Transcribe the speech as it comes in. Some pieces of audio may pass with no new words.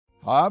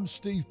Hi, I'm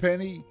Steve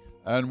Penny,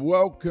 and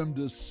welcome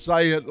to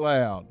Say It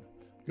Loud.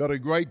 Got a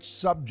great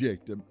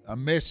subject, a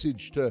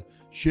message to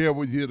share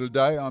with you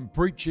today. I'm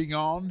preaching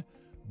on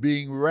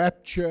being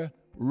rapture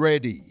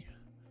ready.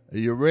 Are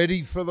you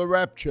ready for the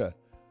rapture?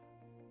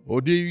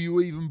 Or do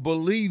you even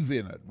believe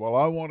in it? Well,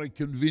 I want to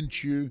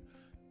convince you,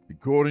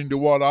 according to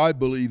what I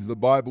believe the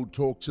Bible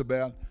talks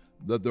about,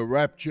 that the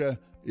rapture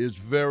is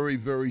very,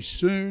 very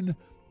soon,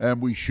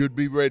 and we should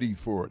be ready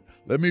for it.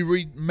 Let me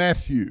read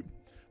Matthew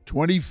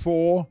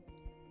 24,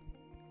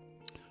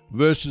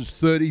 verses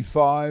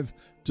 35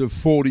 to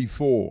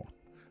 44.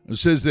 It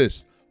says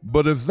this,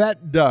 "But of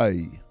that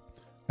day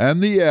and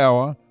the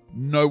hour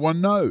no one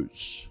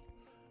knows,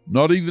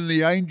 not even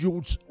the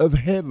angels of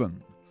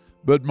heaven,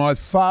 but my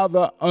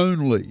Father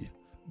only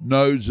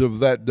knows of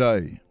that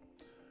day."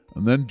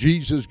 And then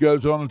Jesus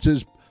goes on and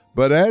says,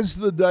 "But as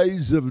the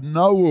days of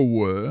Noah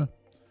were,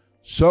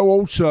 so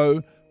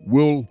also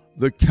will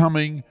the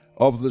coming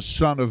of the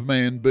Son of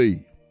Man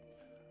be."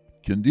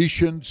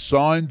 Conditions,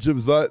 signs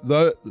of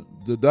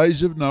the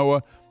days of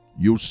Noah,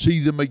 you'll see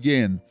them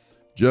again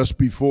just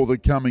before the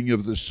coming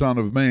of the Son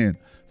of Man.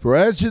 "For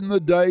as in the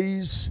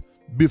days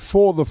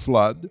before the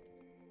flood,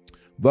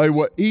 they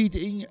were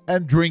eating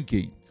and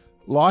drinking,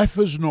 life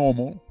as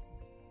normal,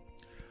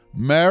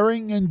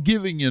 marrying and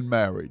giving in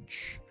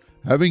marriage,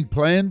 having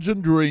plans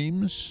and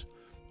dreams,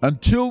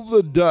 until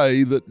the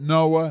day that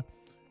Noah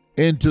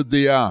entered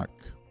the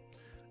ark,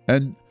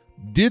 and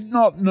did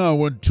not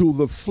know until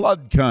the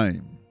flood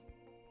came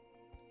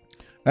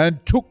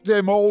and took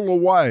them all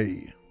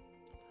away.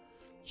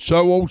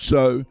 So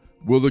also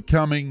will the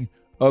coming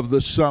of the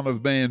Son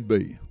of Man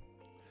be."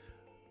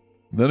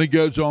 Then it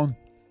goes on,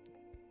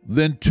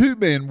 "Then two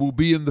men will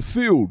be in the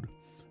field,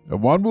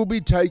 and one will be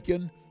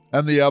taken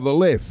and the other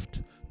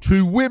left.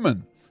 Two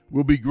women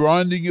will be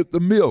grinding at the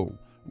mill,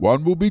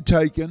 one will be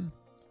taken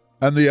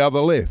and the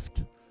other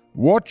left.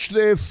 Watch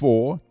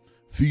therefore,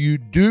 for you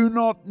do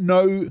not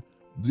know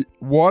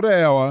what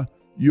hour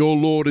your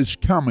Lord is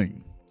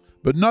coming.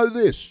 But know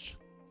this,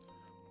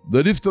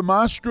 that if the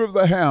master of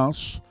the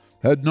house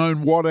had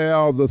known what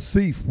hour the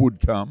thief would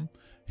come,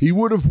 he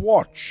would have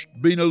watched,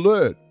 been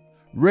alert,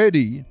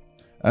 ready,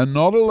 and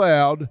not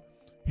allowed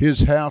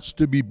his house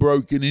to be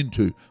broken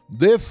into.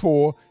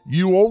 Therefore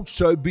you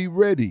also be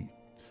ready,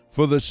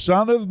 for the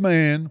Son of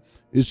Man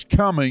is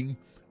coming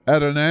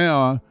at an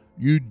hour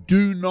you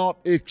do not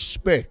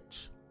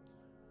expect."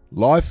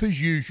 Life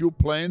as usual,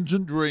 plans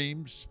and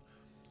dreams,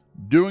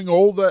 doing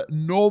all the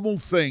normal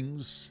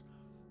things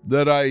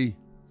that a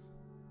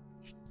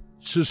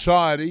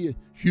society,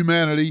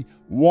 humanity,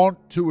 want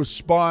to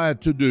aspire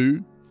to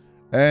do,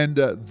 and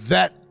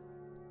that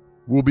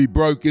will be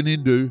broken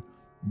into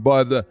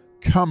by the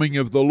coming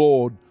of the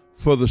Lord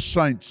for the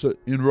saints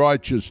in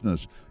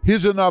righteousness.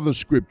 Here's another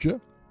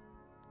scripture,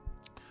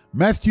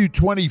 Matthew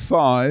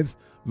 25,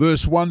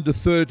 verse 1 to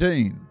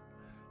 13.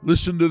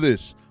 Listen to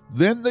this.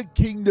 "Then the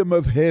kingdom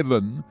of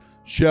heaven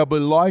shall be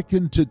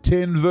likened to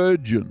 10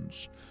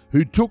 virgins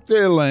who took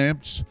their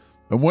lamps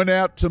and went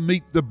out to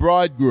meet the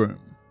bridegroom."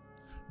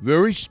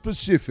 Very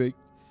specific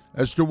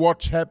as to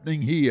what's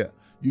happening here.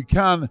 You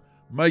can't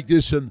make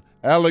this an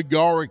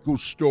allegorical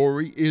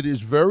story. It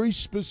is very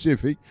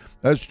specific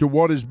as to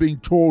what is being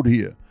taught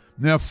here.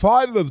 "Now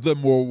 5 of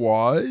them were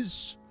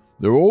wise,"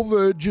 they're all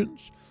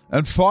virgins,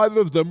 "and 5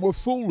 of them were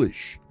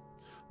foolish.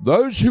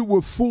 Those who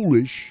were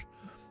foolish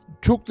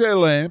took their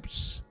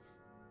lamps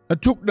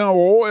and took no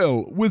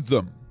oil with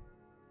them.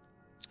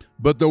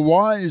 But the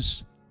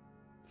wise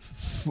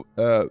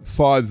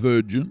 5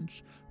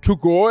 virgins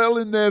took oil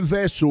in their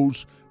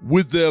vessels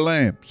with their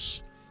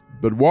lamps.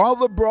 But while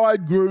the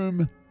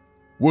bridegroom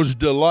was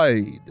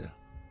delayed,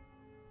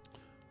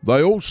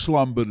 they all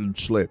slumbered and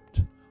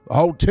slept," the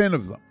whole 10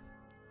 of them.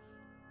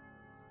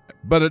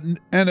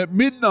 And at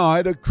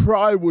midnight a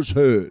cry was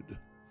heard,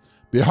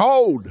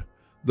 "Behold,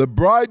 the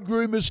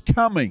bridegroom is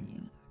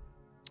coming."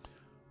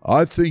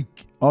 I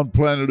think on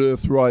planet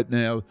Earth right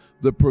now,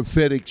 the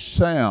prophetic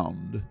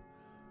sound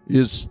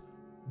is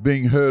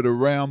being heard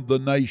around the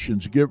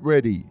nations. Get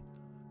ready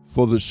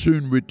for the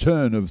soon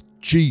return of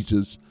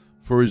Jesus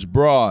for his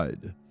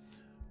bride.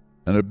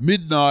 "And at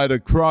midnight a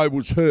cry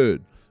was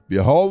heard,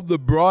 Behold, the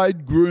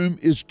bridegroom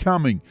is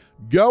coming.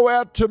 Go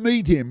out to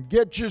meet him.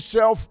 Get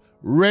yourself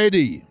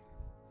ready."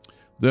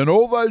 Then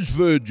all those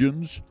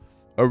virgins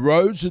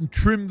arose and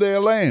trimmed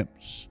their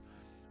lamps.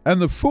 And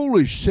the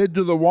foolish said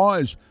to the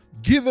wise,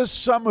 "Give us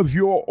some of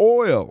your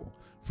oil,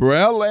 for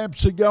our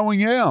lamps are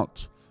going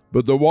out."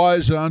 But the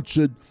wise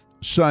answered,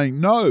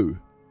 saying, "No,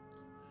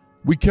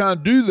 we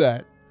can't do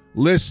that,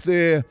 lest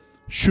there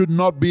should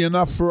not be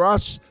enough for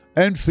us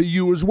and for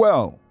you as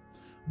well.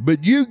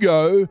 But you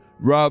go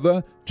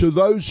rather to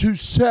those who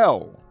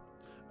sell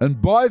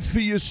and buy for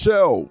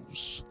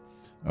yourselves."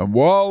 And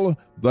while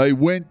they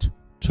went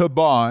to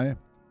buy,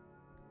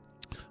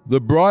 the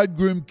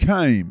bridegroom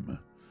came,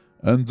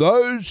 and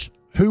those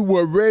who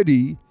were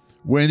ready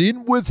went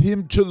in with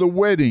him to the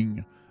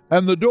wedding,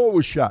 and the door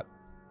was shut.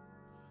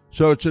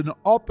 So it's an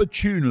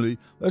opportunity.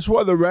 That's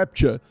why the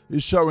rapture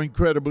is so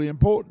incredibly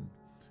important.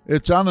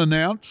 It's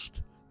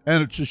unannounced.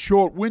 and it's a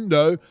short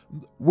window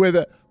where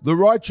the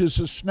righteous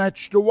are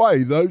snatched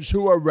away, those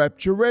who are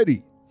rapture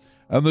ready.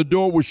 And the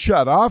door was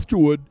shut.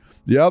 Afterward,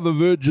 the other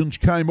virgins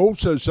came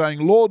also, saying,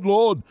 Lord,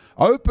 Lord,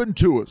 open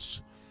to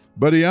us.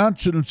 But he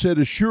answered and said,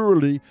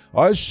 Assuredly,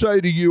 I say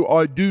to you,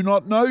 I do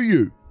not know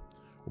you.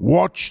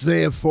 Watch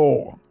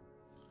therefore.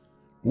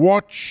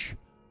 Watch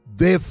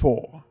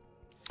therefore.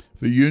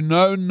 For you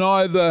know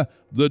neither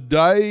the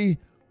day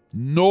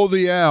nor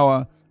the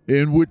hour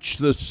in which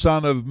the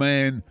Son of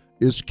Man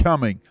is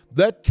coming.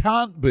 That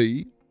can't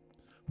be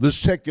the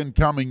second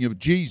coming of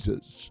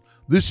Jesus.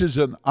 This is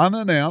an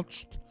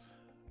unannounced,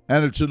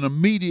 and it's an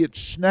immediate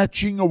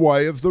snatching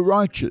away of the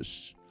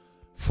righteous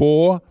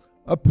for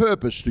a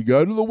purpose, to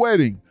go to the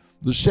wedding.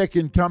 The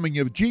second coming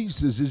of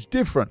Jesus is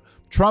different.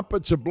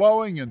 Trumpets are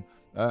blowing and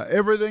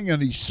everything,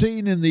 and he's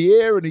seen in the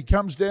air, and he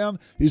comes down,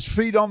 his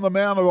feet on the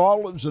Mount of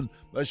Olives, and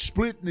they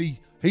split, and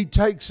he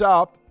takes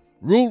up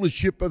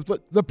rulership of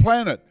the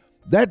planet.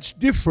 That's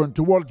different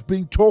to what's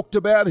being talked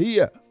about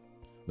here.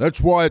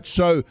 That's why it's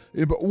so,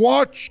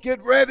 watch,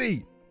 get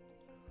ready.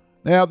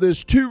 Now,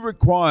 there's two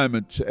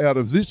requirements out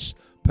of this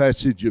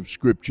passage of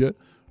Scripture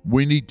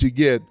we need to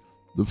get.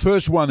 The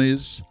first one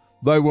is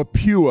they were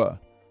pure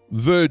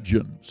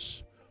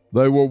virgins.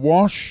 They were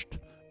washed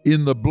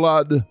in the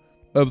blood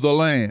of the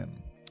Lamb.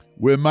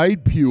 We're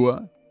made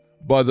pure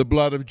by the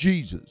blood of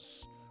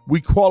Jesus. We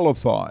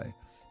qualify.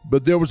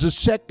 But there was a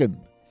second,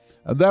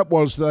 and that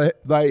was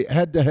they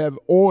had to have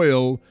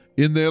oil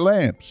in their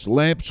lamps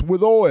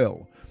with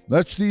oil.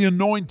 That's the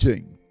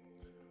anointing,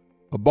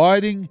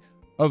 abiding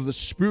of the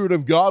Spirit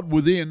of God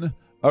within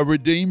a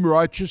redeemed,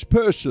 righteous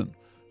person.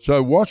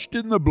 So washed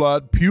in the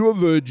blood, pure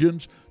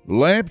virgins,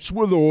 lamps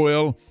with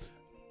oil.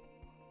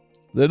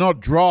 They're not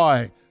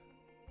dry,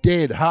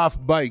 dead,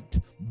 half-baked,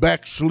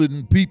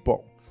 backslidden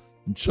people.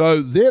 And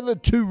so they're the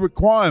two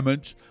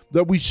requirements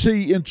that we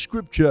see in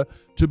Scripture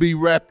to be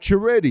rapture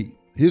ready.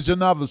 Here's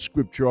another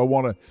scripture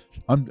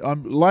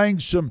I'm laying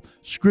some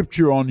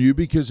scripture on you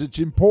because it's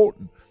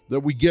important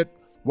that we get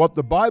what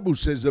the Bible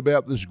says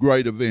about this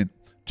great event.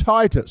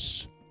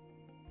 Titus,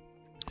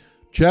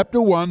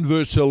 chapter 1,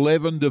 verse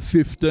 11 to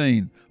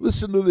 15.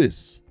 Listen to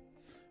this.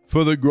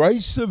 For the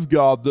grace of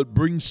God that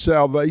brings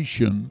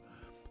salvation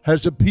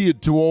has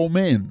appeared to all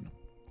men,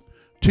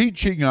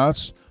 teaching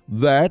us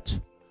that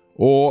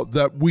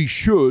we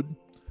should,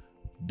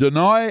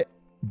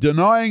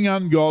 denying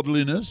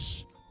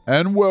ungodliness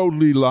and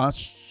worldly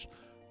lusts,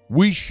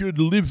 we should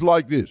live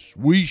like this.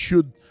 We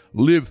should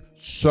live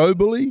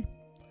soberly,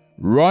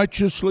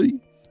 righteously,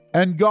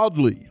 and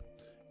godly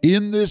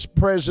in this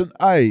present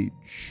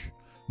age,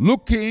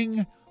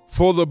 looking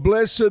for the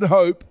blessed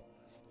hope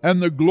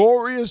and the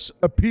glorious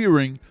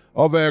appearing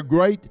of our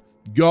great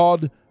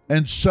God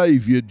and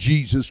Savior,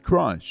 Jesus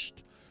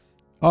Christ.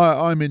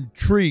 I'm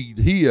intrigued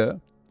here.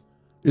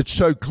 It's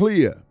so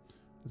clear.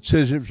 It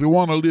says if you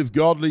want to live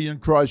godly in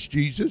Christ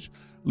Jesus,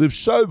 live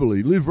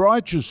soberly, live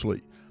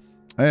righteously,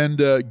 and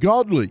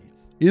godly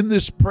in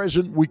this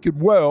present wicked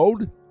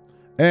world.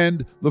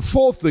 And the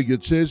fourth thing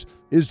it says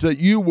is that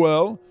you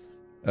will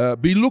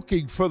be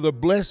looking for the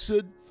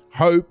blessed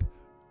hope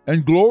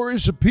and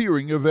glorious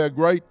appearing of our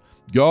great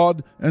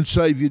God and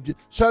Savior.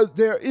 So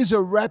there is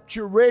a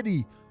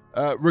rapture-ready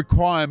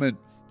requirement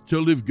to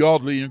live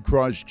godly in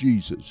Christ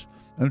Jesus.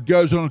 And it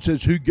goes on and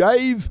says, who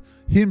gave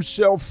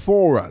himself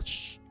for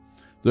us,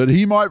 that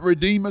he might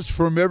redeem us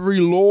from every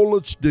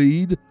lawless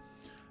deed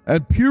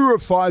and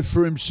purify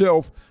for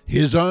himself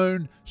his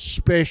own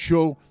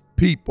special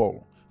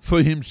people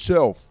for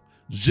himself,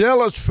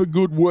 zealous for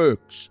good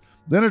works.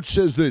 Then it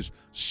says this,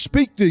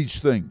 speak these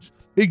things,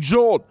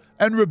 exhort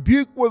and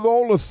rebuke with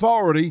all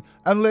authority,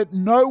 and let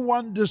no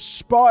one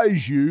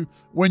despise you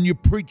when you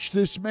preach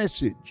this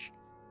message.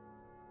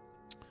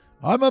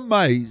 I'm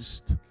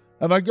amazed,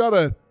 and I got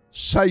to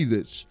say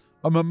this,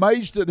 I'm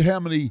amazed at how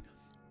many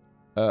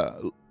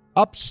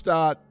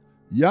upstart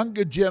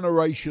younger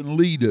generation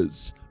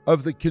leaders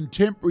of the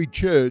contemporary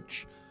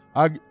church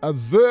are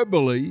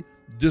verbally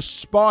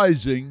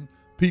despising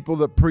people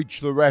that preach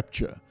the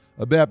rapture,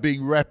 about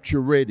being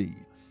rapture ready.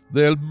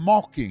 They're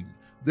mocking,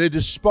 they're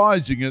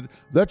despising it.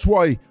 That's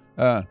why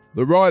the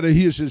writer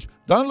here says,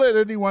 don't let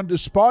anyone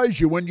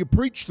despise you when you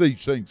preach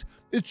these things.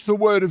 It's the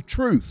word of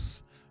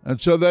truth. And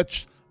so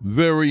that's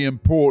very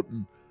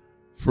important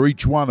for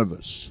each one of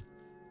us.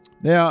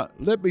 Now,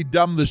 let me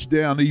dumb this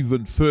down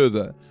even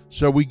further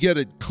so we get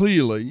it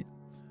clearly.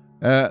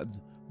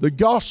 The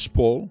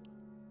gospel,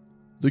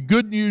 the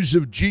good news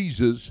of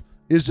Jesus,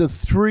 is a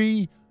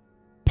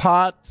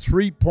three-part,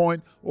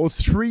 three-point, or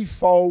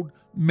threefold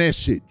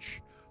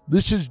message.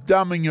 This is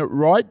dumbing it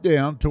right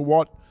down to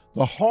what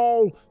the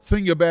whole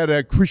thing about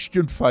our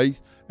Christian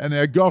faith and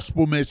our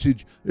gospel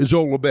message is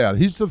all about.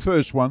 Here's the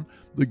first one,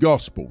 the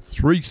gospel.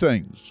 Three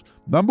things.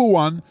 Number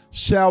one,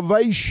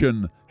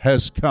 salvation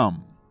has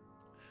come.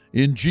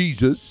 In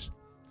Jesus,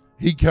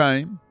 he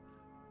came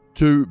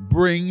to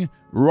bring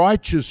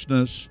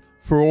righteousness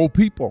for all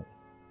people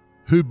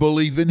who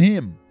believe in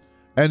him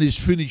and his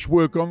finished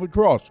work on the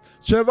cross.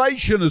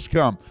 Salvation has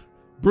come,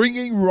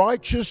 bringing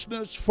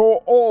righteousness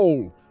for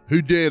all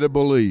who dare to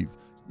believe.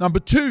 Number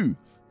 2,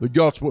 the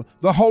gospel.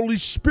 The Holy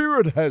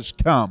Spirit has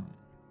come,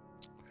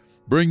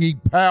 bringing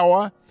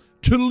power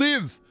to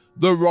live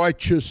the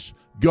righteous,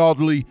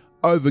 godly,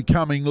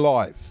 overcoming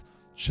life.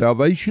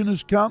 Salvation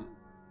has come,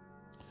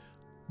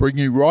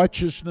 bringing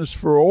righteousness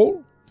for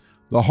all.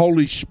 The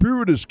Holy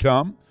Spirit has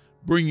come,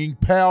 bringing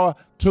power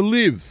to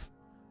live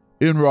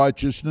in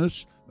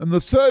righteousness. And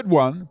the third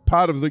one,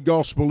 part of the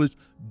gospel, is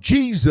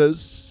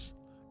Jesus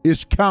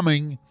is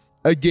coming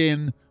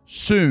again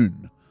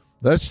soon.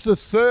 That's the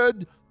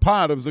third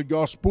part of the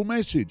gospel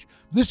message.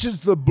 This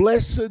is the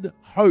blessed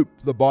hope,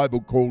 the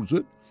Bible calls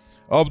it,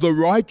 of the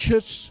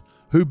righteous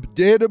who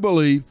dare to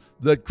believe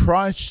that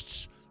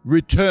Christ's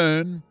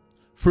return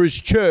for his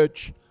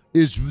church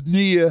is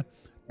near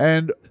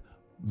and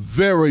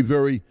very,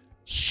 very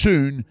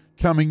soon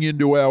coming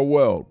into our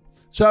world.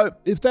 So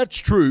if that's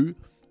true,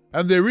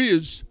 and there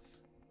is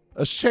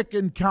a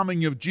second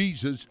coming of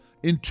Jesus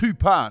in 2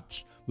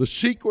 parts, the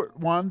secret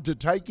one to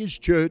take his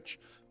church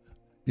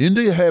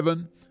into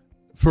heaven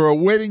for a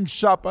wedding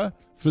supper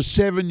for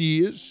 7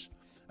 years,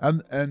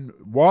 and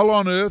while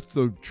on earth,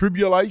 the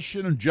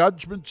tribulation and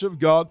judgments of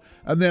God,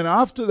 and then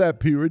after that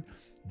period,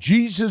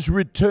 Jesus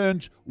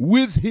returns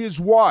with his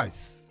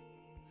wife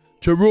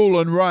to rule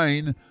and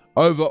reign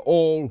over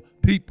all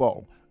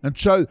people. And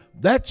so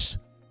that's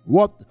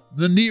what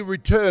the near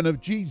return of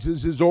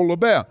Jesus is all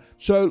about.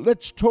 So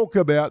let's talk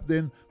about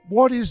then,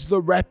 what is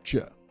the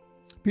rapture?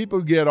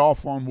 People get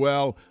off on,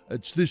 well,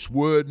 it's this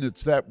word and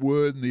it's that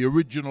word in the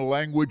original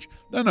language.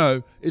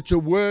 No, it's a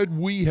word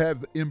we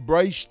have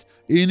embraced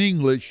in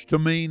English to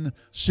mean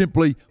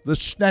simply the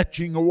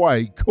snatching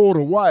away, caught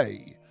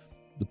away.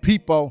 The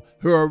people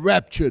who are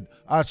raptured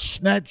are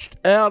snatched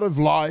out of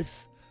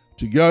life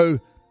to go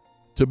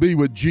to be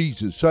with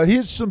Jesus. So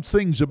here's some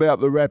things about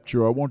the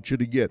rapture I want you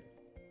to get.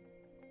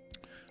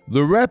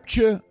 The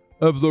rapture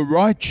of the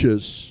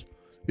righteous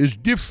is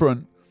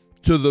different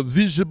to the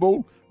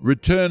visible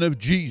return of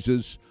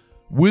Jesus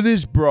with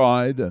his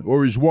bride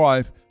or his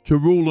wife to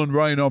rule and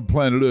reign on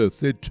planet Earth.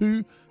 They're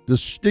 2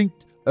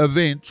 distinct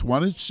events.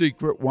 One is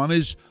secret, one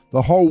is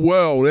the whole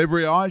world.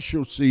 Every eye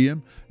shall see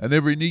him and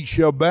every knee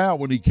shall bow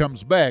when he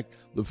comes back.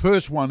 The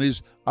first one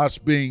is us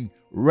being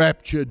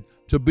raptured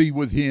to be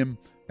with him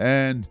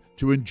and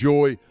to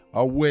enjoy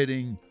a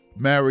wedding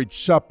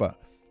marriage supper.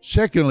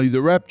 Secondly,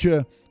 the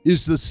rapture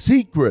is the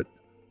secret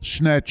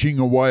snatching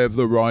away of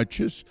the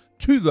righteous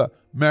to the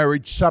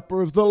marriage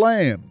supper of the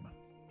Lamb.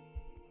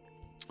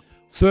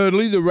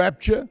 Thirdly, the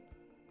rapture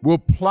will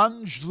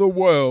plunge the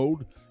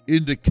world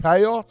into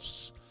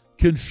chaos,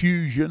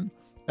 confusion,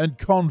 and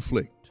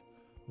conflict.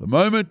 The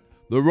moment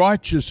the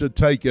righteous are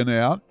taken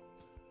out,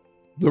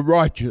 the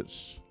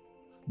righteous,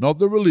 not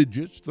the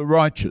religious, the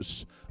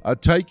righteous are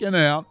taken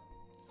out,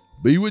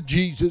 be with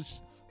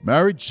Jesus,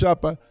 marriage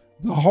supper,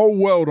 the whole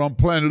world on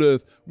planet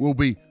Earth will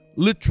be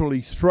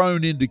literally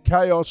thrown into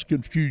chaos,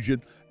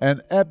 confusion,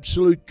 and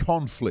absolute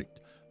conflict.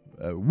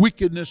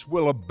 Wickedness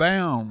will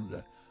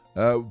abound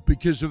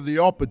because of the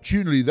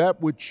opportunity, that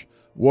which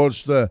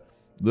was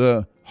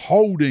the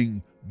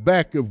holding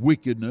back of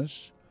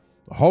wickedness.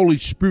 The Holy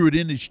Spirit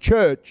in his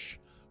church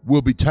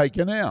will be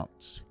taken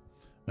out.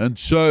 And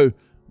so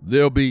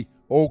there'll be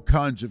all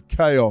kinds of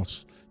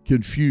chaos,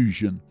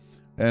 confusion,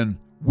 and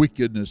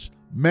wickedness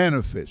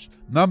manifest.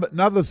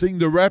 Another thing,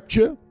 the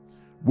rapture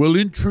will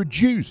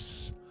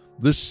introduce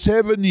the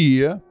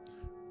 7-year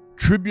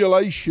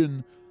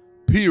tribulation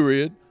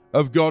period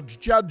of God's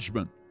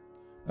judgment.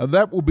 And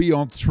that will be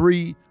on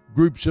 3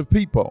 groups of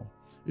people.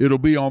 It'll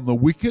be on the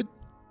wicked,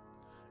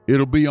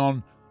 it'll be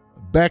on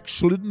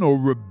backslidden or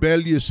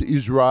rebellious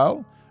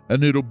Israel,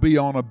 and it'll be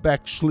on a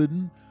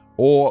backslidden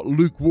or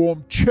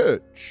lukewarm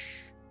church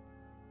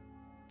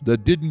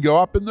that didn't go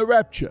up in the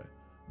rapture.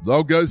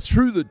 They'll go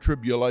through the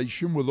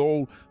tribulation with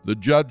all the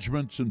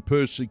judgments and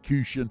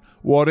persecution,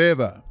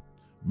 whatever.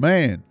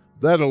 Man,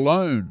 that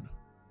alone,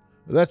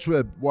 that's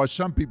why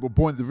some people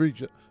point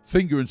the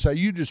finger and say,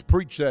 you just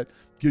preach that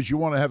because you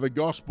want to have a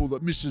gospel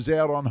that misses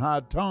out on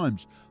hard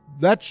times.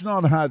 That's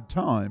not hard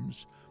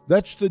times.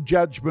 That's the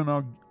judgment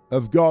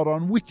of God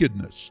on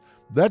wickedness.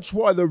 That's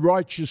why the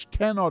righteous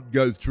cannot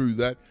go through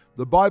that.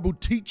 The Bible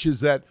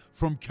teaches that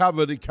from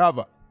cover to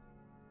cover.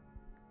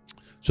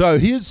 So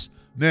here's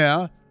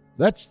now,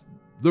 that's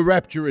the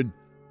rapture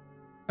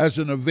as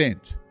an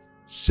event.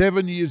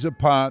 7 years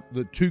apart,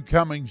 the 2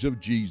 comings of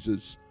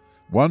Jesus,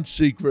 one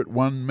secret,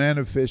 one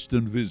manifest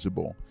and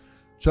visible.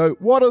 So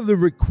what are the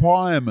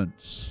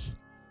requirements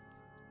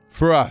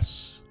for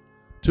us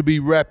to be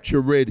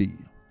rapture ready?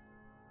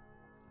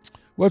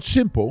 Well, it's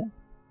simple.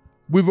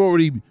 We've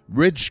already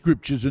read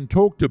scriptures and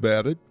talked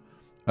about it.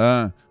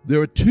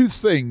 There are 2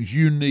 things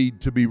you need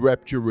to be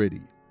rapture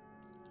ready.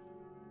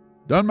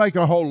 Don't make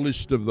a whole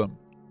list of them.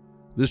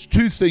 There's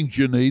 2 things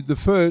you need. The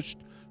first,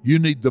 you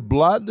need the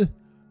blood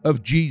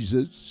of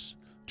Jesus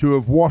to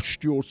have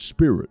washed your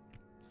spirit.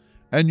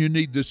 And you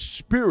need the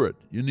Spirit.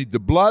 You need the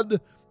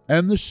blood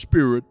and the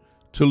Spirit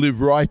to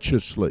live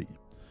righteously.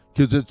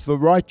 Because it's the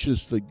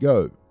righteous that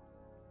go.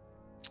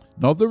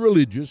 Not the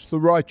religious,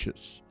 the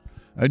righteous.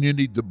 And you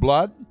need the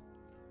blood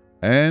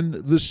and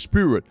the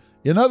Spirit.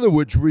 In other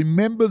words,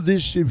 remember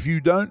this. If you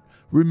don't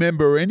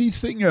remember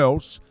anything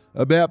else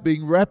about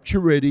being rapture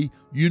ready,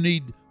 you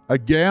need a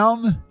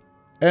gown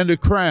and a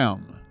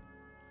crown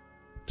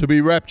to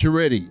be rapture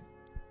ready,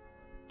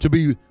 to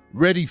be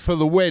ready for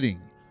the wedding.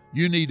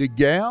 You need a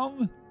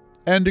gown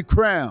and a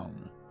crown.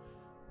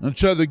 And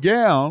so the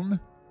gown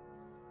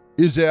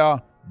is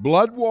our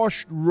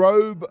blood-washed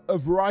robe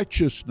of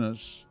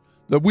righteousness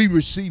that we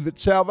receive at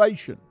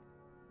salvation.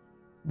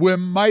 We're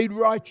made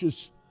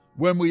righteous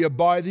when we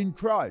abide in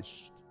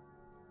Christ.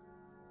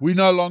 We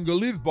no longer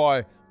live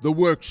by the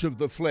works of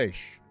the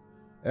flesh,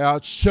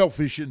 our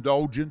selfish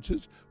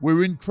indulgences.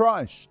 We're in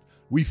Christ.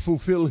 We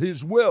fulfill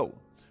His will.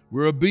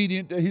 We're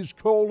obedient to His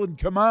call and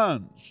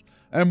commands.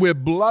 And we're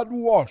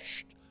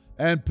blood-washed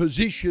and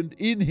positioned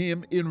in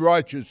Him in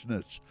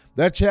righteousness.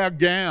 That's our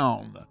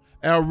gown,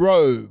 our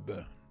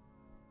robe.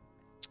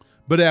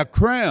 But our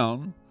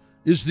crown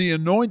is the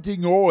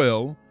anointing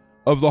oil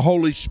of the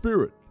Holy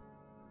Spirit.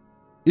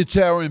 It's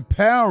our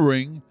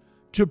empowering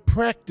to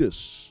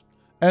practice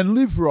and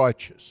live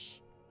righteous.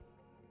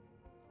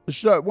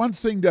 So one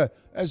thing to,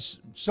 as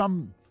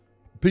some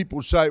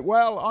people say,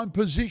 well, I'm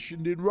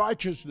positioned in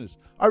righteousness.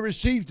 I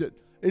received it.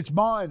 It's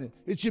mine.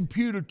 It's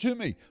imputed to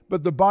me.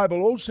 But the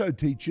Bible also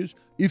teaches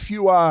if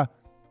you are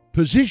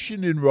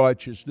positioned in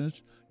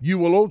righteousness, you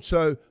will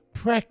also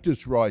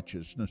practice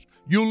righteousness.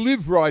 You'll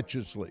live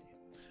righteously.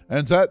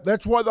 And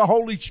that's why the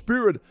Holy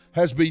Spirit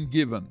has been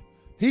given.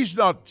 He's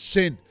not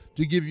sent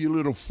to give you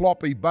little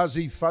floppy,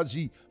 buzzy,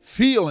 fuzzy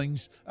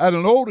feelings at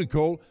an altar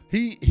call.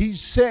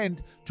 He's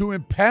sent to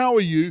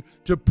empower you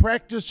to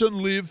practice and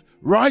live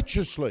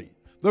righteously.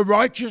 The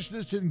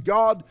righteousness in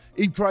God,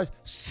 in Christ,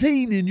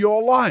 seen in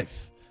your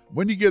life.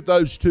 When you get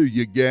those two,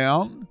 your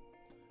gown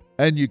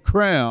and your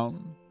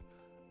crown,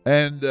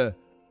 and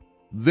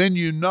then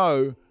you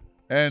know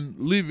and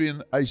live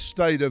in a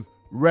state of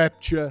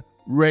rapture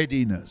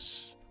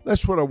readiness.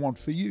 That's what I want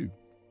for you.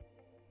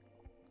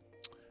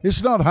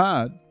 It's not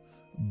hard.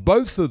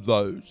 Both of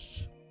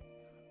those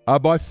are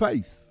by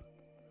faith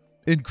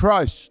in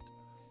Christ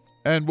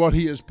and what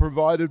He has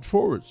provided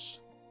for us.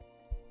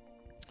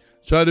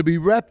 So to be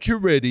rapture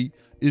ready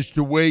is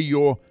to wear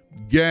your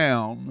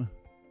gown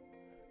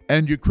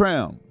and your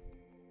crown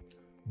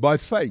by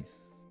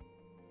faith.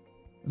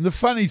 And the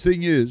funny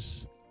thing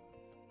is,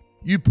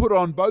 you put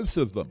on both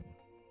of them.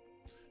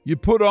 You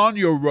put on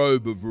your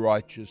robe of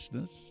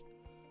righteousness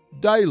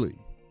daily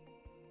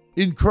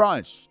in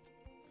Christ.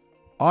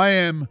 I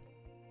am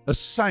a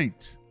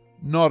saint,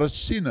 not a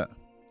sinner.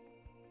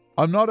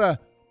 I'm not a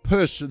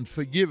person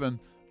forgiven,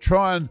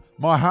 trying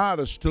my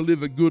hardest to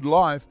live a good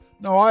life.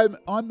 No,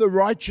 I'm the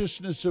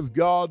righteousness of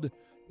God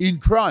in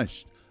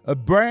Christ, a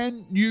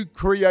brand new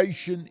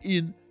creation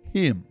in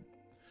Him.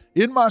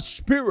 In my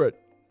spirit,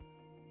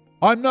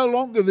 I'm no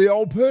longer the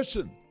old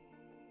person.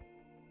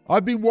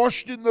 I've been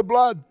washed in the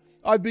blood.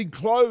 I've been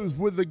clothed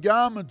with the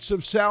garments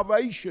of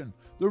salvation,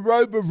 the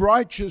robe of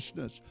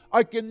righteousness.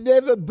 I can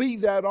never be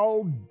that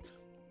old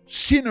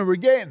sinner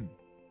again.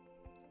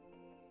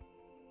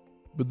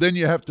 But then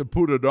you have to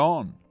put it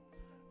on.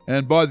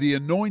 And by the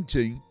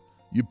anointing,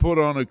 you put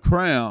on a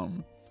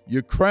crown.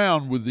 You're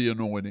crowned with the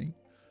anointing.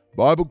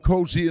 Bible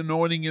calls the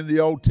anointing in the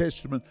Old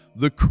Testament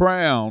the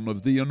crown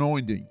of the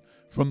anointing.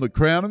 From the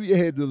crown of your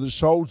head to the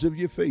soles of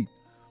your feet,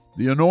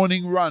 the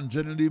anointing runs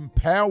and it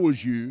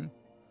empowers you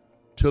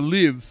to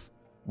live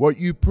what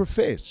you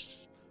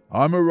profess.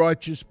 I'm a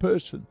righteous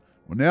person.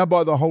 Well, now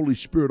by the Holy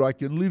Spirit, I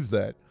can live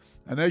that.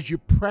 And as you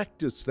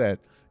practice that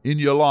in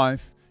your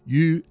life,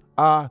 you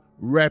are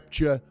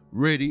rapture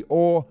ready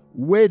or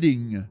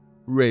wedding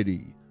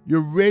ready. You're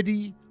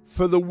ready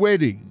for the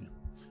wedding.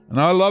 And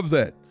I love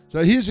that.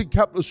 So here's a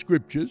couple of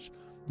scriptures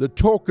that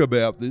talk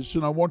about this,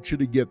 and I want you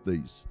to get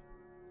these.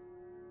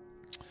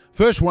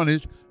 First one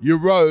is your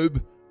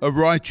robe of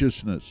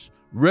righteousness.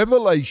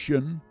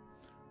 Revelation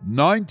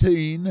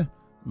 19,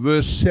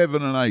 verse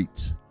 7 and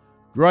 8.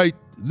 Great.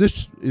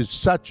 This is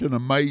such an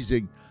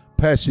amazing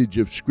passage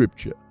of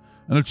Scripture.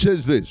 And it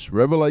says this,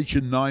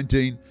 Revelation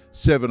 19,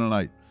 7 and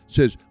 8. It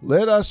says,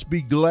 let us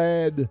be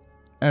glad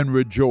and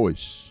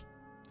rejoice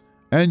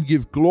and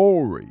give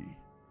glory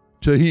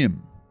to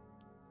Him.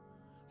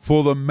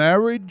 For the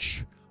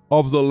marriage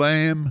of the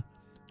Lamb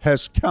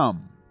has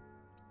come.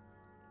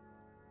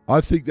 I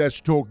think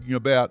that's talking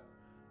about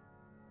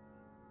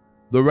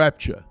the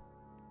rapture,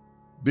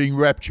 being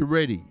rapture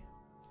ready.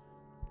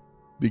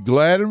 Be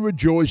glad and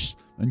rejoice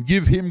and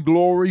give Him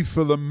glory,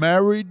 for the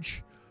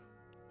marriage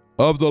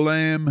of the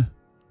Lamb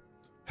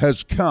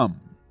has come.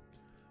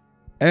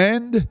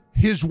 And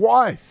His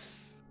wife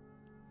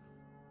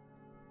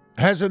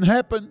hasn't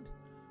happened,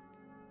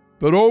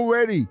 but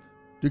already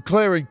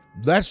declaring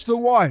that's the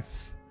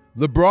wife,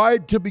 the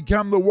bride to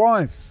become the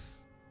wife,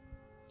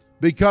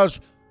 because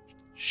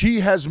she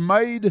has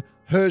made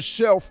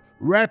herself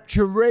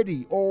rapture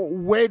ready or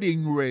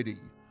wedding ready.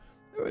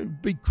 It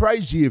would be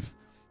crazy if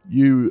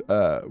you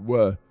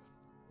were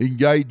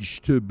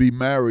engaged to be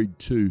married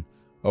to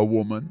a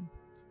woman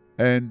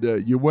and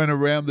you went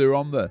around there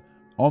on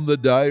the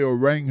day or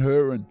rang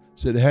her and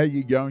said, "How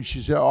you going?"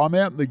 She said, "I'm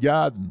out in the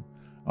garden.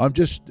 I'm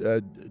just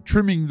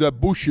trimming the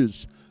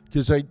bushes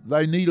because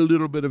they need a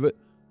little bit of it."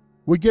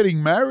 "We're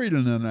getting married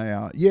in an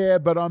hour." "Yeah,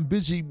 but I'm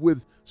busy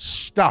with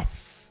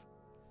stuff."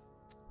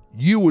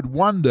 You would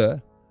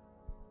wonder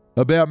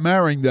about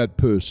marrying that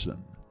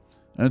person.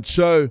 And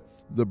so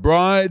the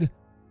bride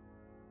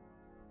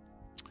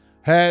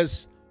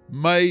has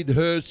made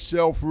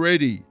herself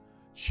ready.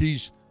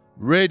 She's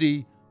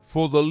ready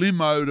for the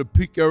limo to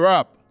pick her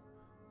up,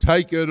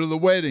 take her to the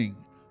wedding,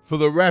 for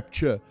the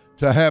rapture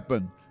to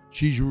happen.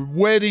 She's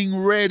wedding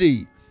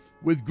ready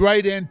with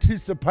great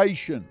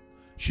anticipation.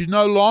 She's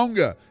no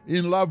longer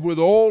in love with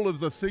all of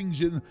the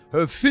things in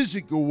her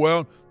physical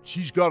world.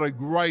 She's got a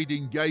great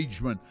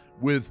engagement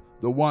with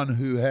the one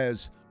who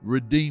has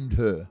redeemed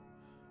her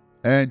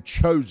and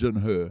chosen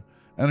her.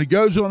 And it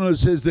goes on and it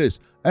says this,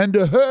 "And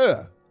to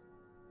her,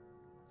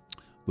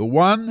 the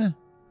one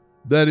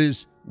that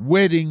is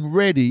wedding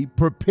ready,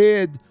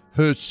 prepared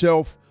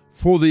herself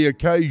for the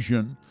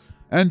occasion,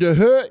 and to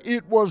her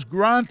it was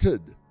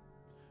granted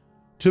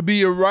to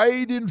be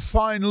arrayed in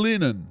fine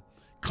linen,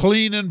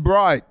 clean and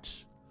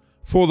bright.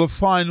 For the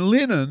fine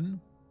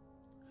linen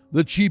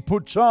that she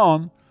puts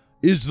on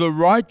is the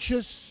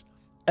righteous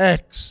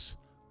acts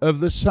of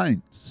the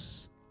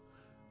saints."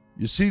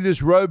 You see,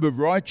 this robe of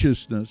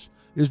righteousness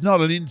is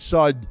not an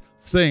inside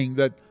thing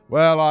that,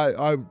 well,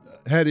 I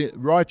had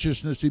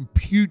righteousness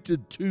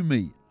imputed to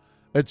me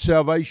at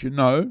salvation.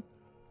 No,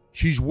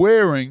 she's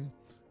wearing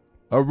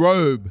a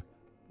robe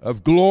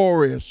of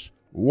glorious,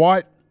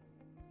 white,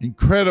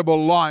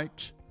 incredible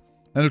light.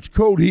 And it's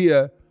called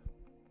here,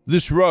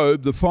 this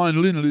robe, the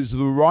fine linen, is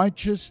the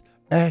righteous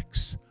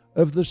acts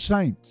of the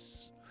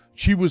saints.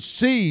 She was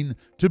seen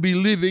to be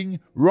living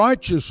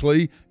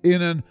righteously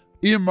in an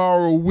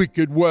immoral,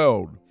 wicked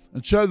world.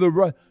 And so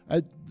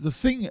the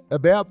thing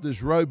about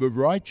this robe of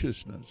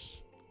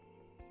righteousness,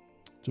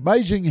 it's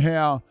amazing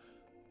how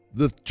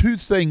the two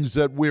things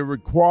that we're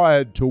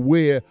required to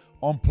wear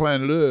on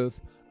planet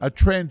Earth are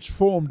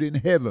transformed in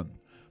heaven.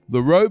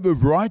 The robe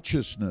of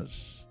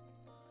righteousness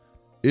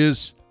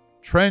is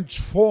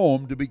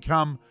transformed to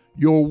become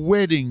your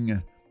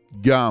wedding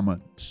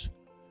garment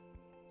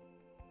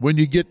when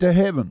you get to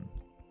heaven.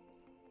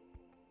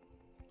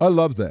 I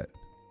love that.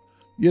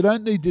 You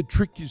don't need to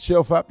trick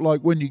yourself up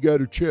like when you go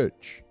to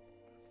church.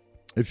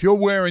 If you're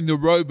wearing the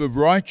robe of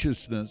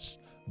righteousness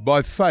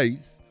by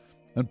faith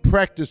and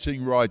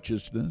practicing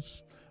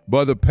righteousness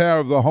by the power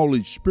of the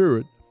Holy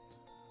Spirit,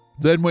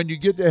 then when you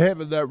get to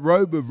heaven, that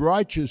robe of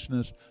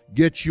righteousness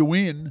gets you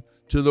in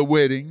to the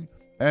wedding,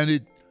 and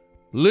it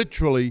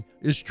literally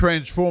is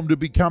transformed to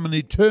become an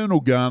eternal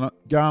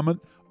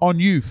garment on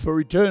you for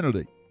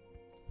eternity.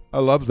 I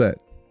love that.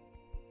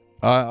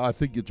 I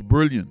think it's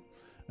brilliant.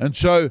 And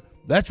so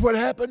that's what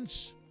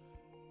happens.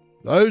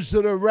 Those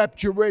that are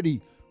rapture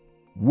ready,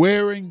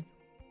 wearing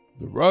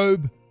the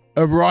robe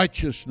of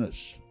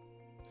righteousness.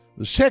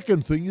 The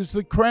second thing is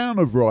the crown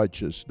of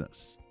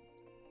righteousness.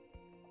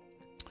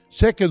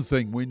 Second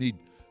thing we need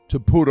to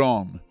put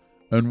on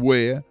and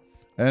wear.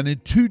 And in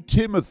 2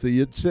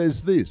 Timothy it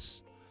says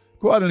this,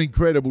 quite an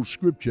incredible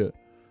scripture.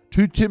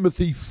 2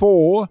 Timothy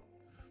 4,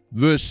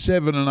 verse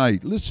 7 and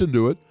 8. Listen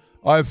to it.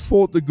 "I have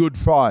fought the good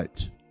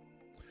fight.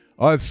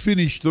 I have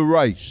finished the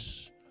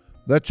race."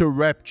 That's a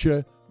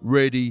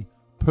rapture-ready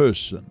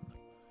person.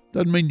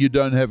 Doesn't mean you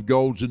don't have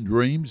goals and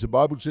dreams. The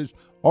Bible says,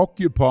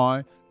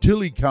 occupy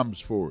till He comes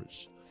for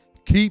us.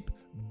 Keep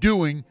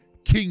doing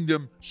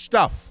kingdom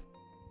stuff.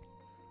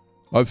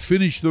 "I've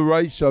finished the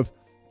race. I've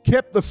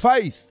kept the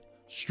faith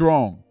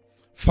strong.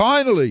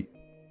 Finally,"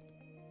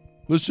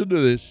 listen to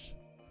this,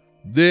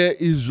 "there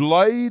is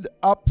laid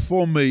up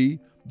for me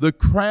the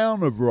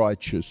crown of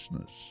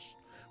righteousness,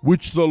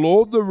 which the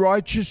Lord, the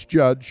righteous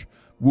judge,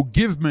 will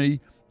give me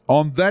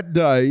on that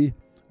day,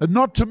 and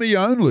not to me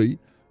only,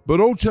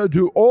 but also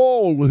to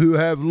all who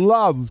have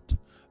loved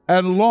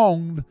and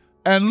longed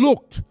and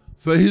looked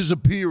for His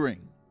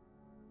appearing."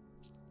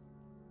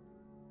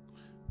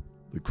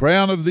 The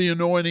crown of the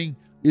anointing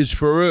is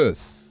for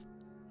earth.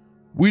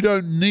 We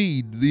don't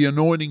need the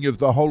anointing of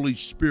the Holy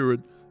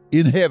Spirit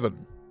in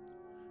heaven.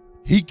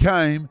 He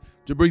came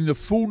to bring the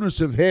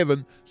fullness of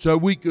heaven so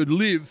we could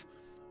live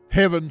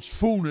heaven's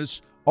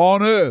fullness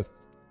on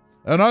earth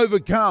and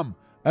overcome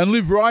and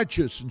live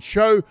righteous and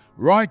show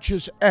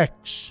righteous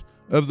acts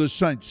of the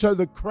saints. So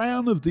the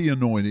crown of the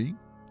anointing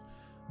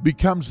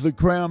becomes the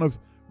crown of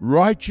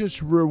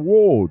righteous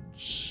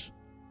rewards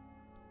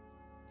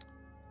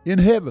in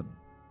heaven.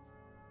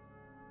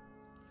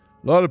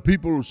 A lot of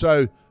people will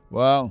say,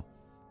 "Well,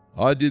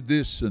 I did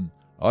this and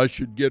I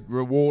should get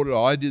rewarded.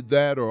 I did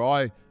that, or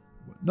I..."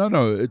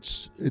 No,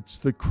 it's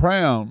the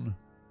crown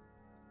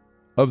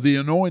of the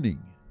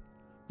anointing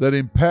that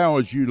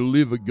empowers you to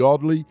live a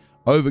godly,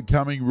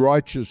 overcoming,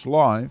 righteous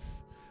life.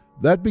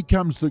 That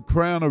becomes the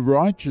crown of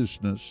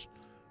righteousness,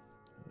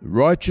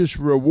 righteous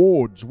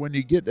rewards when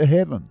you get to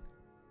heaven.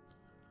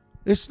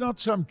 It's not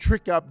some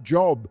trick-up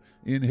job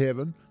in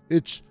heaven.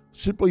 It's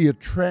simply a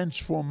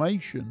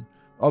transformation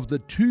of the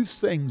two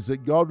things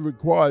that God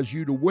requires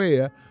you to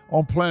wear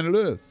on planet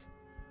Earth.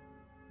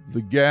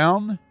 the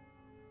gown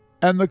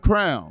and the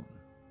crown.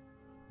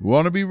 You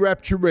want to be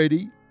rapture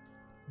ready?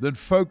 Then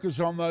focus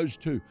on those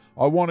two.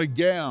 I want a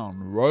gown,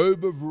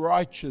 robe of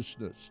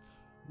righteousness.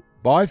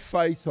 By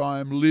faith I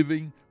am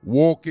living,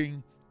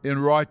 walking in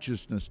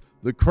righteousness.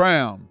 The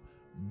crown,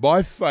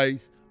 by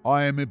faith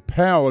I am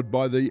empowered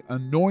by the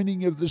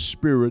anointing of the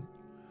Spirit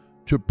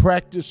to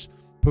practice,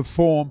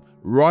 perform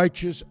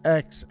righteous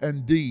acts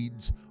and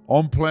deeds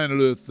on planet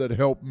Earth that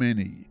help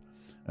many.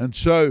 And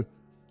so,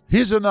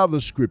 here's another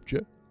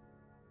scripture.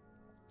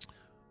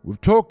 We've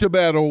talked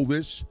about all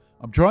this.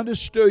 I'm trying to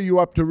stir you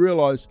up to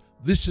realize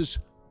this is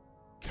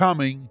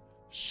coming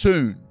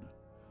soon.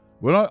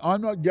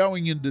 I'm not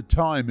going into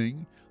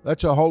timing.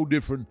 That's a whole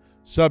different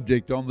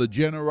subject on the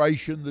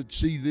generation that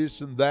see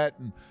this and that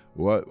and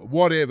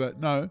whatever.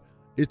 No,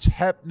 it's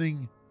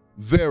happening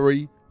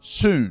very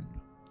soon.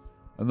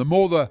 And the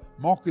more the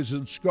mockers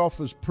and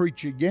scoffers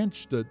preach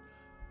against it,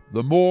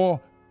 the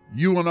more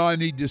you and I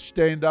need to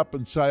stand up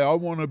and say, I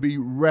want to be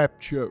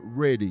rapture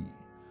ready.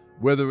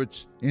 Whether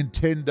it's in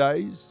 10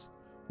 days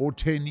or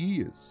 10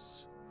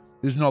 years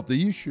is not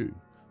the issue.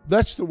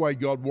 That's the way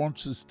God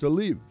wants us to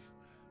live,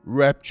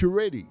 rapture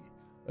ready.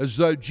 As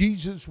though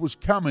Jesus was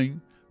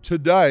coming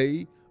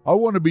today, I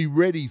want to be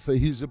ready for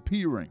his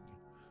appearing.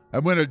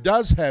 And when it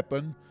does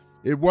happen,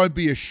 it won't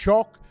be a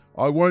shock.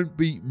 I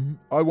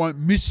won't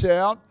miss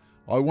out.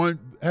 I won't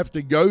have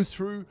to go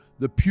through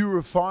the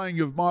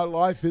purifying of my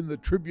life in the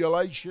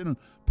tribulation and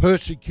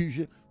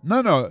persecution.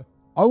 No,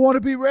 I want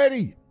to be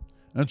ready.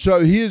 And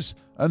so here's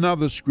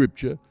another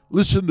scripture.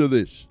 Listen to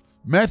this.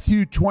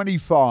 Matthew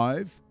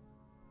 25.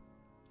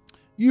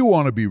 You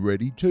want to be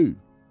ready too.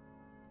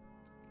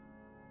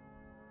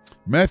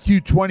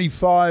 Matthew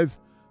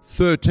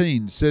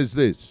 25:13 says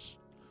this.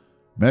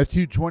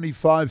 Matthew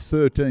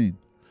 25:13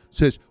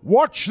 says,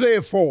 watch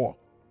therefore,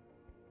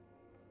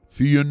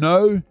 for you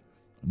know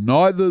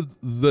neither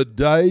the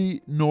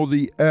day nor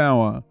the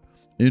hour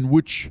in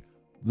which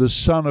the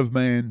Son of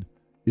Man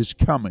is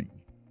coming.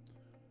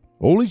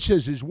 All he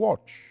says is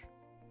watch.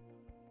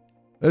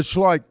 It's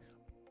like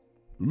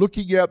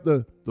looking out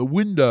the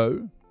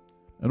window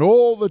and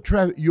all the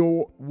traffic.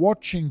 You're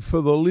watching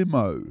for the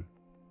limo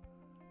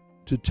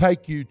to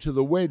take you to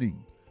the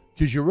wedding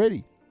because you're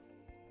ready.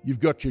 You've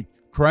got your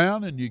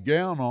crown and your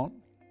gown on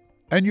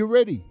and you're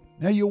ready.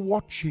 Now you're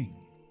watching.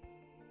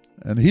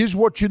 And here's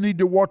what you need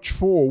to watch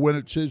for when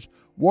it says,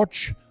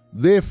 watch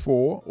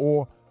therefore,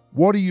 or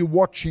what are you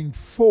watching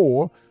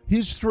for?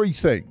 Here's three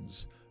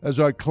things as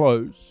I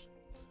close.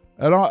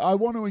 And I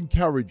want to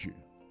encourage you.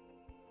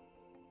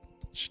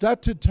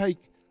 Start to take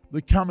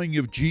the coming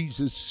of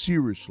Jesus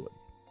seriously.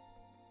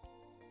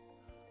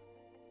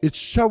 It's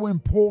so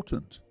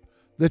important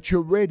that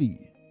you're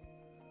ready.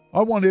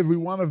 I want every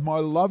one of my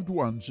loved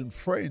ones and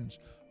friends,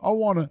 I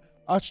want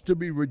us to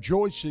be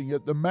rejoicing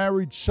at the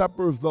marriage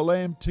supper of the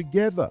Lamb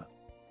together.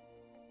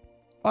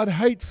 I'd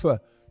hate for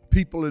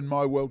people in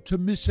my world to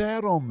miss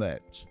out on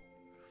that.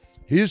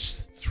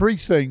 Here's three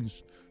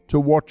things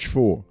to watch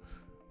for.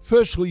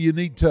 Firstly, you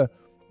need to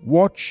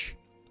watch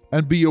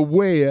and be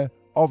aware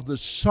of the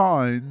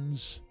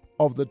signs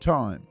of the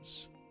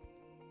times.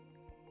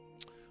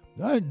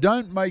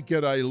 Don't make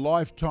it a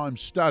lifetime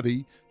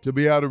study to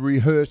be able to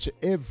rehearse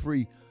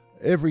every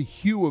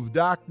hue of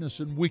darkness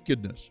and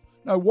wickedness.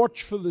 No,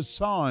 watch for the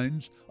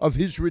signs of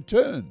his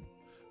return,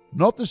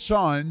 not the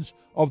signs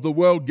of the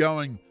world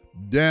going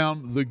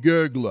down the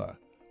gurgler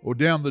or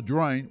down the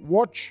drain.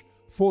 Watch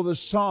for the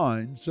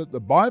signs that the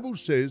Bible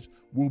says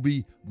will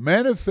be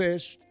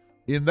manifest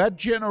in that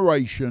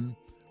generation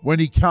when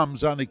he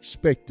comes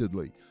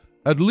unexpectedly.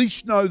 At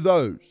least know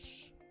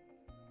those.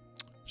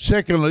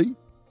 Secondly,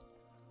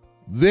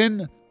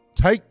 then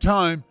take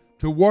time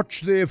to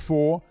watch,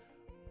 therefore,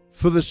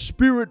 for the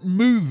Spirit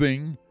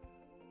moving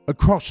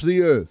across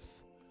the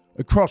earth,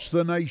 across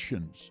the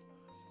nations.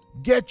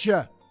 Get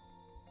your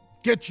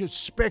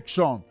specs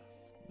on.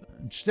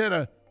 Instead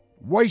of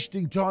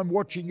wasting time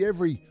watching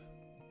every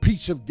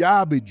piece of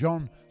garbage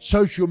on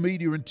social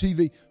media and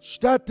TV,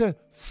 start to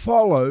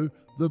follow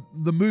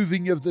the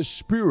moving of the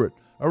Spirit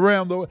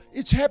around the world.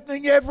 It's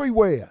happening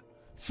everywhere.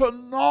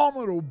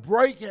 Phenomenal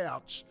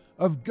breakouts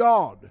of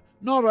God.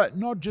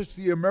 Not just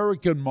the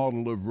American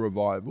model of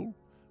revival,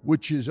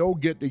 which is all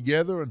get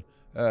together and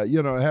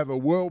have a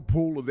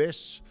whirlpool of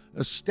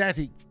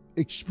ecstatic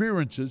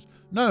experiences.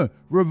 No,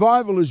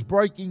 revival is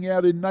breaking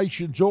out in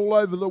nations all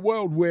over the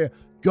world where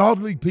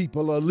godly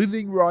people are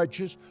living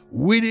righteous,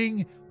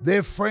 winning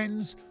their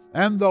friends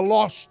and the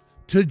lost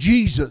to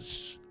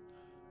Jesus.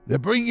 They're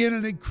bringing in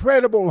an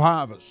incredible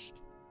harvest.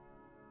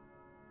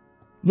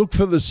 Look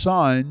for the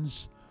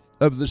signs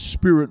of the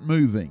Spirit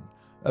moving.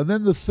 And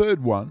then the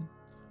third one,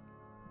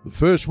 the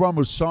first one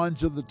was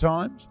signs of the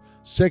times.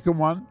 Second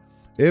one,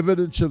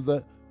 evidence of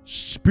the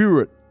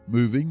Spirit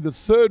moving. The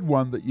third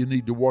one that you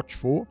need to watch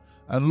for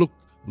and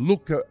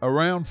look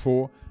around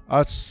for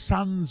are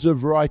sons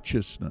of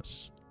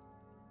righteousness.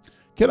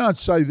 Can I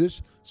say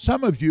this?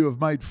 Some of you have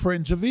made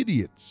friends of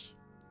idiots.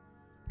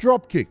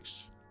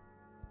 Dropkicks.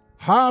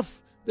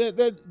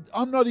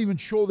 I'm not even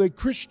sure they're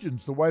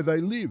Christians the way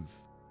they live.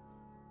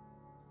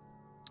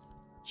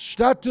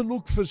 Start to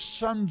look for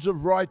sons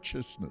of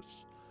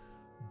righteousness,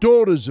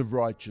 daughters of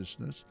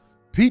righteousness,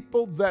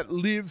 people that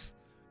live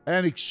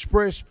and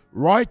express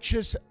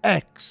righteous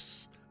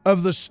acts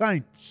of the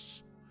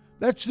saints.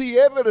 That's the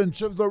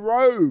evidence of the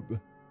robe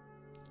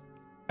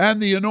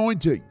and the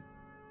anointing.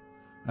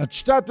 And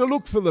start to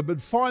look for them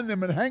and find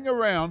them and hang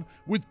around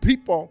with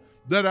people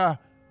that are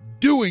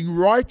doing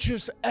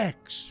righteous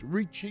acts,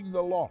 reaching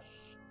the lost,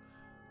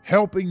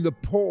 helping the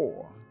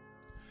poor,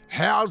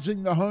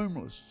 housing the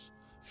homeless,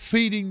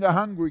 feeding the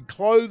hungry,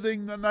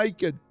 clothing the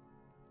naked.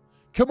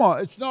 Come on,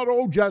 it's not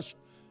all just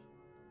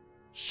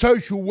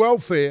social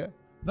welfare.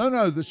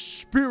 No, the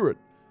Spirit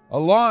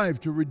alive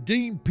to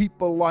redeem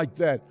people like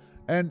that.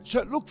 And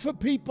so look for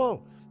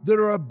people that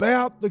are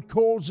about the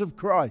cause of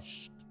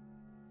Christ.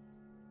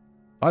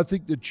 I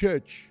think the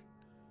church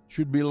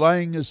should be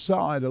laying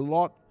aside a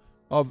lot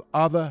of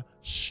other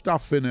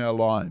stuff in our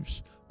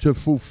lives to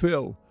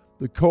fulfill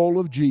the call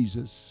of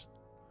Jesus,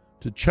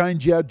 to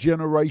change our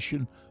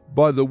generation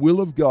by the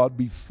will of God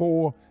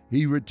before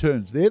He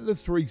returns. They're the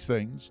three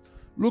things.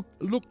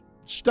 Look,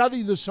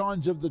 study the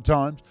signs of the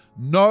times.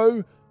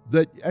 Know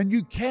that, and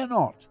you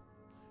cannot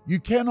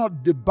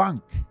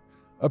debunk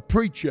a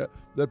preacher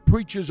that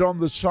preaches on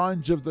the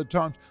signs of the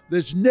times.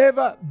 There's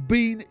never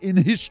been in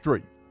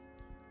history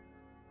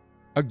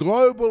a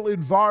global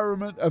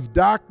environment of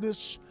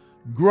darkness,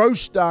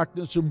 gross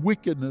darkness and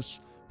wickedness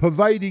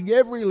pervading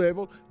every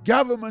level,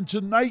 governments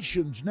and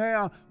nations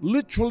now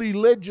literally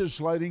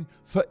legislating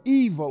for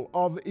evil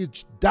of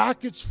its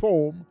darkest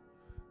form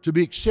to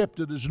be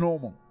accepted as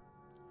normal.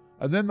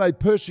 And then they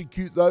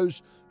persecute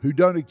those who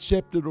don't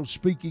accept it or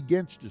speak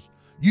against it.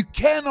 You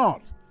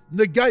cannot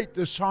negate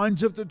the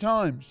signs of the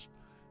times.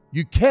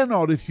 You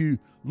cannot, if you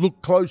look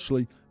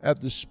closely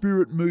at the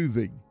Spirit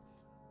moving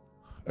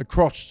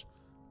across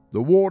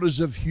the waters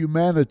of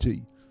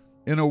humanity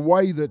in a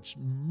way that's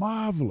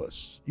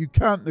marvelous. You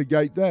can't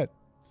negate that.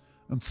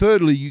 And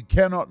thirdly, you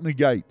cannot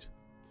negate,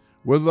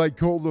 whether they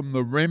call them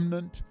the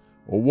remnant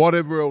or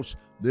whatever else,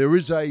 there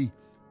is a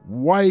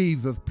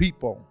wave of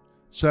people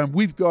saying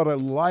we've got to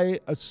lay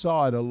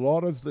aside a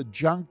lot of the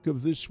junk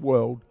of this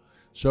world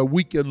so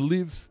we can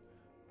live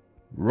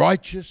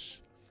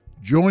righteous,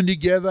 join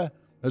together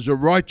as a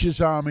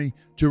righteous army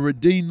to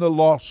redeem the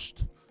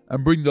lost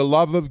and bring the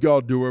love of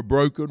God to a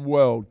broken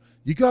world.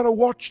 You got to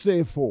watch,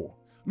 therefore.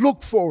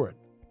 Look for it.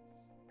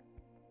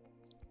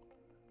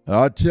 And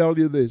I tell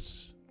you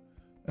this,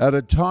 at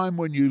a time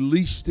when you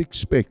least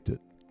expect it,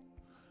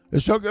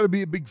 it's not going to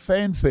be a big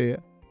fanfare.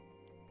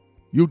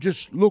 You'll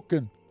just look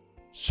and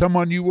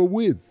someone you were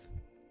with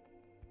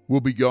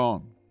will be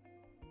gone.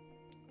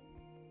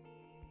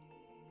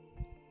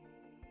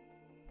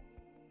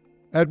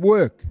 At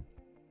work,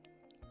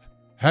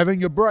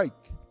 having a break,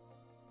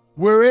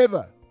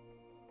 wherever,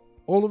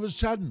 all of a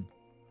sudden,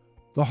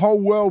 the whole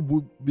world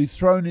will be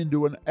thrown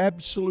into an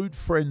absolute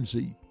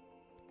frenzy.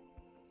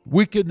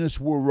 Wickedness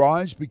will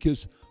rise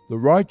because the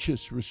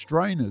righteous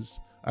restrainers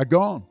are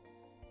gone.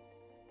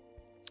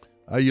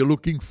 Are you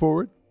looking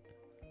for it?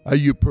 Are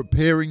you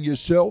preparing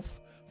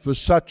yourself for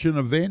such an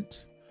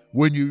event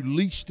when you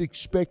least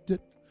expect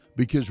it?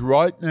 Because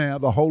right now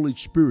the Holy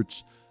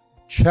Spirit's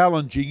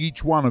challenging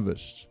each one of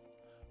us.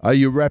 Are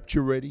you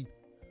rapture ready?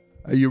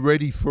 Are you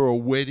ready for a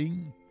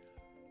wedding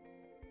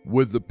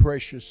with the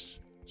precious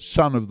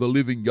Son of the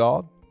living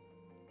God?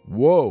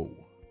 Whoa.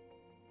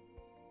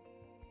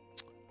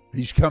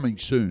 He's coming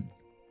soon.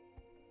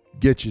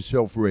 Get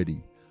yourself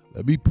ready.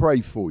 Let me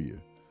pray for you.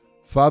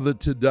 Father,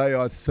 today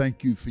I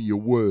thank you for your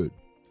word.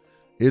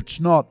 It's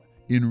not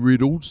in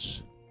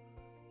riddles.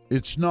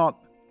 It's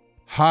not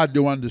hard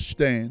to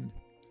understand.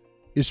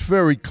 It's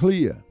very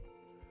clear.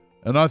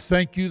 And I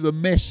thank you, the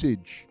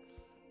message.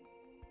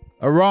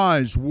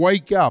 Arise,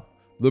 wake up.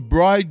 The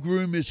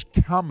bridegroom is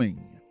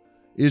coming,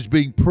 is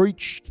being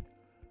preached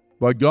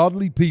by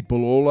godly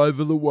people all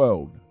over the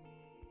world.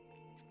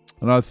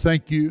 And I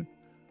thank you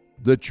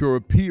that you're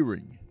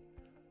appearing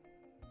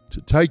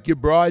to take your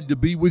bride to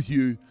be with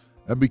you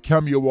and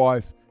become your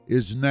wife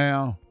is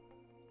now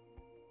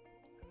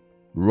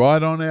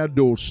right on our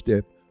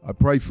doorstep. I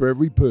pray for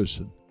every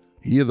person.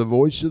 Hear the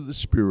voice of the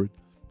Spirit.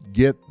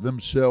 Get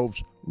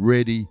themselves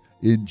ready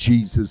in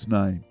Jesus'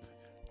 name.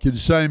 Can you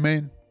say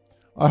amen?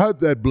 I hope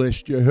that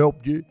blessed you,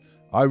 helped you.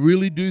 I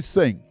really do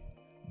think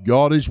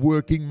God is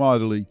working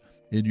mightily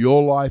in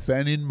your life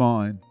and in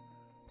mine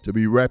to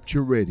be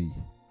rapture ready.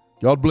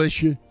 God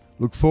bless you.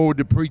 Look forward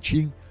to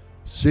preaching.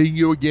 Seeing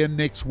you again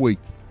next week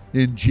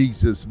in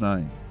Jesus'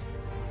 name.